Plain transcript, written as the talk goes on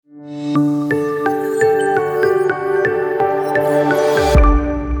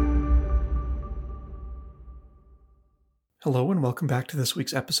welcome back to this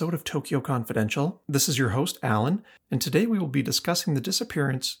week's episode of Tokyo Confidential. This is your host, Alan, and today we will be discussing the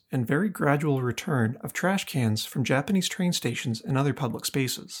disappearance and very gradual return of trash cans from Japanese train stations and other public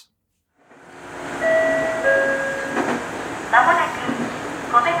spaces.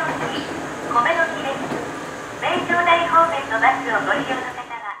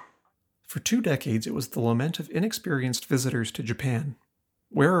 For 2 decades, it was the lament of inexperienced visitors to Japan.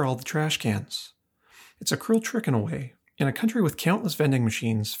 Where are all the trash cans? It's a cruel trick in a way. In a country with countless vending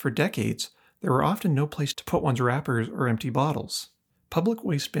machines, for decades, there were often no place to put one's wrappers or empty bottles. Public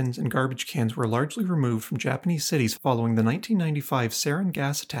waste bins and garbage cans were largely removed from Japanese cities following the 1995 sarin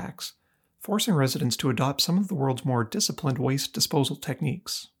gas attacks, forcing residents to adopt some of the world's more disciplined waste disposal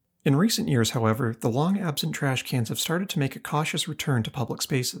techniques. In recent years, however, the long-absent trash cans have started to make a cautious return to public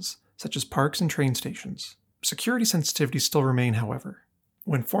spaces, such as parks and train stations. Security sensitivities still remain, however.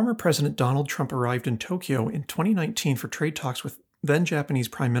 When former President Donald Trump arrived in Tokyo in 2019 for trade talks with then-Japanese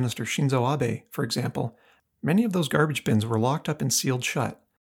Prime Minister Shinzo Abe, for example, many of those garbage bins were locked up and sealed shut.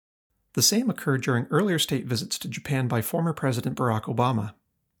 The same occurred during earlier state visits to Japan by former President Barack Obama.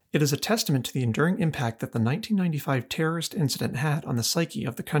 It is a testament to the enduring impact that the 1995 terrorist incident had on the psyche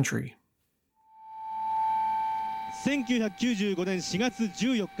of the country. 1995年4月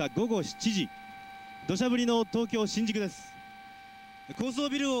14日午後7時、土砂降りの東京新宿です。高層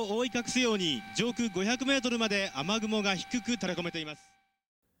ビルを覆い隠すように上空500メートルまで雨雲が低く垂れ込めています。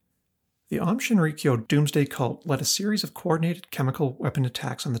The Aum Shinrikyo doomsday cult led a series of coordinated chemical weapon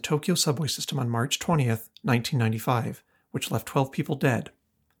attacks on the Tokyo subway system on March 20th, 1995, which left 12 people dead.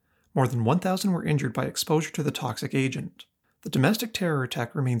 More than 1,000 were injured by exposure to the toxic agent. The domestic terror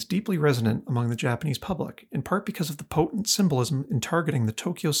attack remains deeply resonant among the Japanese public, in part because of the potent symbolism in targeting the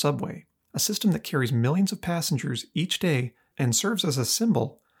Tokyo subway, a system that carries millions of passengers each day and serves as a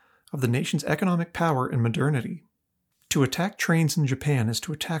symbol of the nation's economic power and modernity. To attack trains in Japan is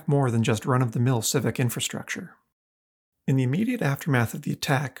to attack more than just run-of-the-mill civic infrastructure. In the immediate aftermath of the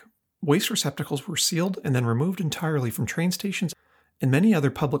attack, waste receptacles were sealed and then removed entirely from train stations and many other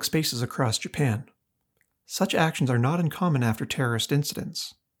public spaces across Japan. Such actions are not uncommon after terrorist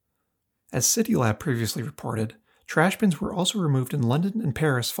incidents. As CityLab previously reported, trash bins were also removed in London and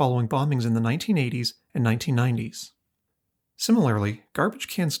Paris following bombings in the 1980s and 1990s. Similarly, garbage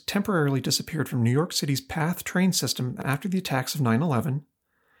cans temporarily disappeared from New York City's PATH train system after the attacks of 9/11,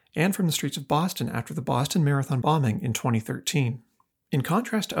 and from the streets of Boston after the Boston Marathon bombing in 2013. In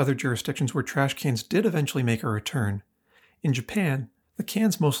contrast to other jurisdictions where trash cans did eventually make a return, in Japan, the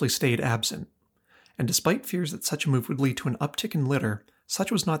cans mostly stayed absent. And despite fears that such a move would lead to an uptick in litter,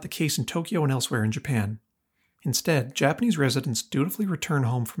 such was not the case in Tokyo and elsewhere in Japan. Instead, Japanese residents dutifully return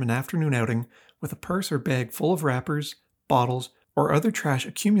home from an afternoon outing with a purse or bag full of wrappers, bottles, or other trash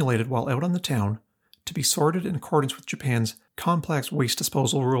accumulated while out on the town to be sorted in accordance with Japan's complex waste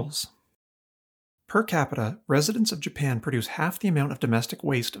disposal rules. Per capita, residents of Japan produce half the amount of domestic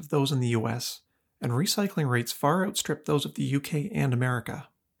waste of those in the US, and recycling rates far outstrip those of the UK and America.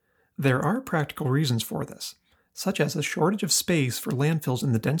 There are practical reasons for this, such as a shortage of space for landfills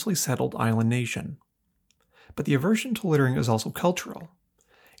in the densely settled island nation. But the aversion to littering is also cultural.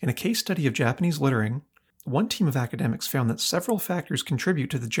 In a case study of Japanese littering, one team of academics found that several factors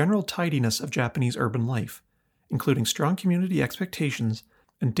contribute to the general tidiness of Japanese urban life, including strong community expectations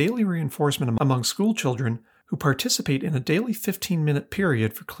and daily reinforcement among school children who participate in a daily 15-minute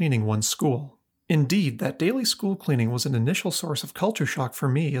period for cleaning one's school. Indeed, that daily school cleaning was an initial source of culture shock for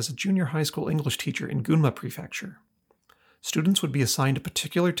me as a junior high school English teacher in Gunma Prefecture. Students would be assigned a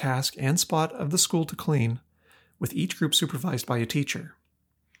particular task and spot of the school to clean, with each group supervised by a teacher.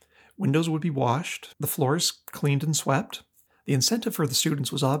 Windows would be washed, the floors cleaned and swept. The incentive for the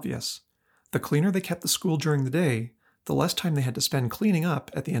students was obvious. The cleaner they kept the school during the day, the less time they had to spend cleaning up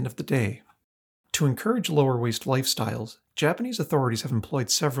at the end of the day. To encourage lower waste lifestyles, Japanese authorities have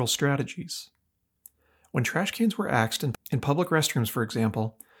employed several strategies. When trash cans were axed in public restrooms, for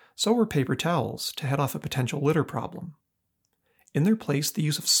example, so were paper towels to head off a potential litter problem. In their place, the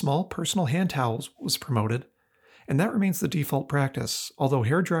use of small personal hand towels was promoted, and that remains the default practice, although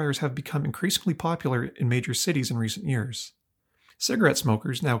hair dryers have become increasingly popular in major cities in recent years. Cigarette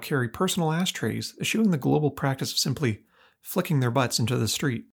smokers now carry personal ashtrays, eschewing the global practice of simply flicking their butts into the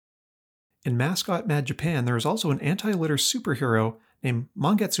street. In mascot Mad Japan, there is also an anti-litter superhero named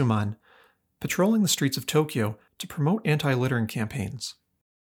Mangetsuman, patrolling the streets of Tokyo to promote anti-littering campaigns.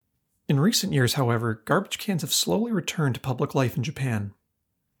 In recent years, however, garbage cans have slowly returned to public life in Japan.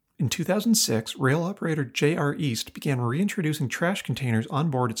 In 2006, rail operator JR East began reintroducing trash containers on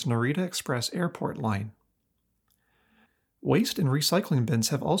board its Narita Express airport line. Waste and recycling bins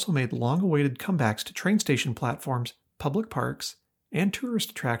have also made long-awaited comebacks to train station platforms, public parks, and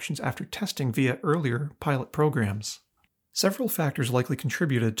tourist attractions after testing via earlier pilot programs. Several factors likely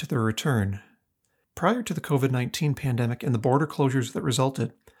contributed to their return. Prior to the COVID-19 pandemic and the border closures that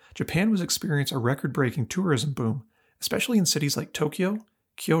resulted, Japan was experiencing a record-breaking tourism boom, especially in cities like Tokyo,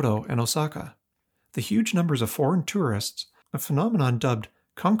 Kyoto, and Osaka. The huge numbers of foreign tourists, a phenomenon dubbed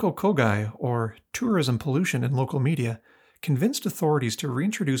Kanko Kogai, or tourism pollution in local media, convinced authorities to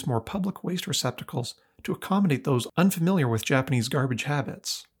reintroduce more public waste receptacles to accommodate those unfamiliar with Japanese garbage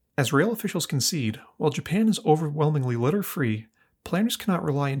habits. As rail officials concede, while Japan is overwhelmingly litter-free, planners cannot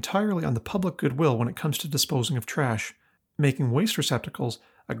rely entirely on the public goodwill when it comes to disposing of trash, making waste receptacles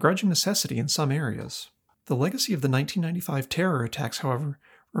a grudging necessity in some areas. The legacy of the 1995 terror attacks, however,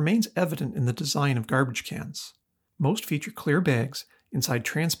 remains evident in the design of garbage cans. Most feature clear bags inside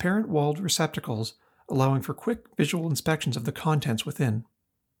transparent walled receptacles, allowing for quick visual inspections of the contents within.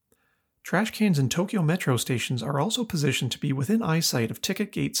 Trash cans in Tokyo metro stations are also positioned to be within eyesight of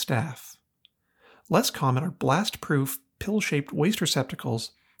ticket gate staff. Less common are blast-proof, pill-shaped waste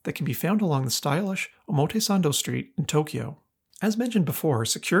receptacles that can be found along the stylish Omotesando Street in Tokyo. As mentioned before,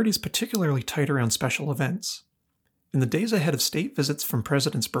 security is particularly tight around special events. In the days ahead of state visits from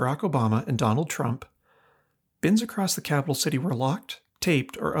Presidents Barack Obama and Donald Trump, bins across the capital city were locked,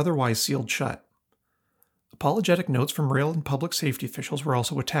 taped, or otherwise sealed shut. Apologetic notes from rail and public safety officials were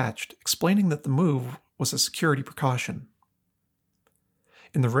also attached, explaining that the move was a security precaution.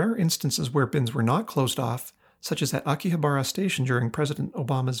 In the rare instances where bins were not closed off, such as at Akihabara Station during President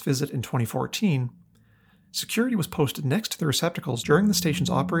Obama's visit in 2014, security was posted next to the receptacles during the station's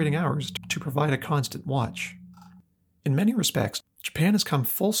operating hours to provide a constant watch. In many respects, Japan has come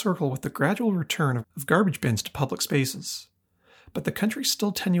full circle with the gradual return of garbage bins to public spaces. But the country's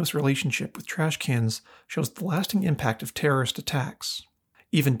still tenuous relationship with trash cans shows the lasting impact of terrorist attacks,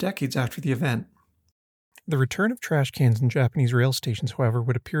 even decades after the event. The return of trash cans in Japanese rail stations, however,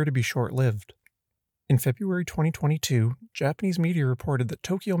 would appear to be short-lived. In February 2022, Japanese media reported that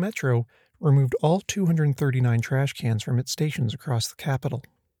Tokyo Metro removed all 239 trash cans from its stations across the capital.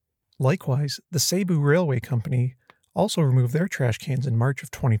 Likewise, the Seibu Railway Company also removed their trash cans in March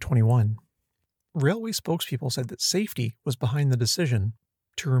of 2021. Railway spokespeople said that safety was behind the decision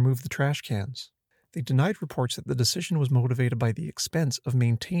to remove the trash cans. They denied reports that the decision was motivated by the expense of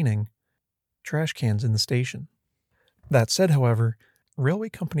maintaining trash cans in the station. That said, however, railway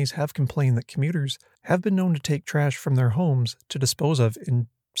companies have complained that commuters have been known to take trash from their homes to dispose of in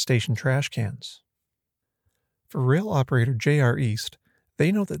station trash cans. For rail operator JR East,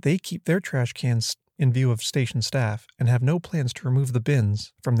 they note that they keep their trash cans in view of station staff and have no plans to remove the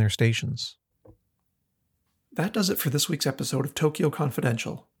bins from their stations. That does it for this week's episode of Tokyo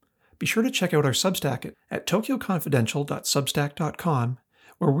Confidential. Be sure to check out our Substack at tokyoconfidential.substack.com,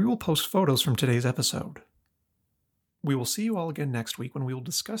 where we will post photos from today's episode. We will see you all again next week when we will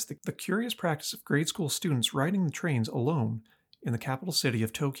discuss the curious practice of grade school students riding the trains alone in the capital city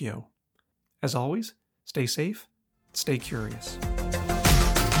of Tokyo. As always, stay safe, stay curious.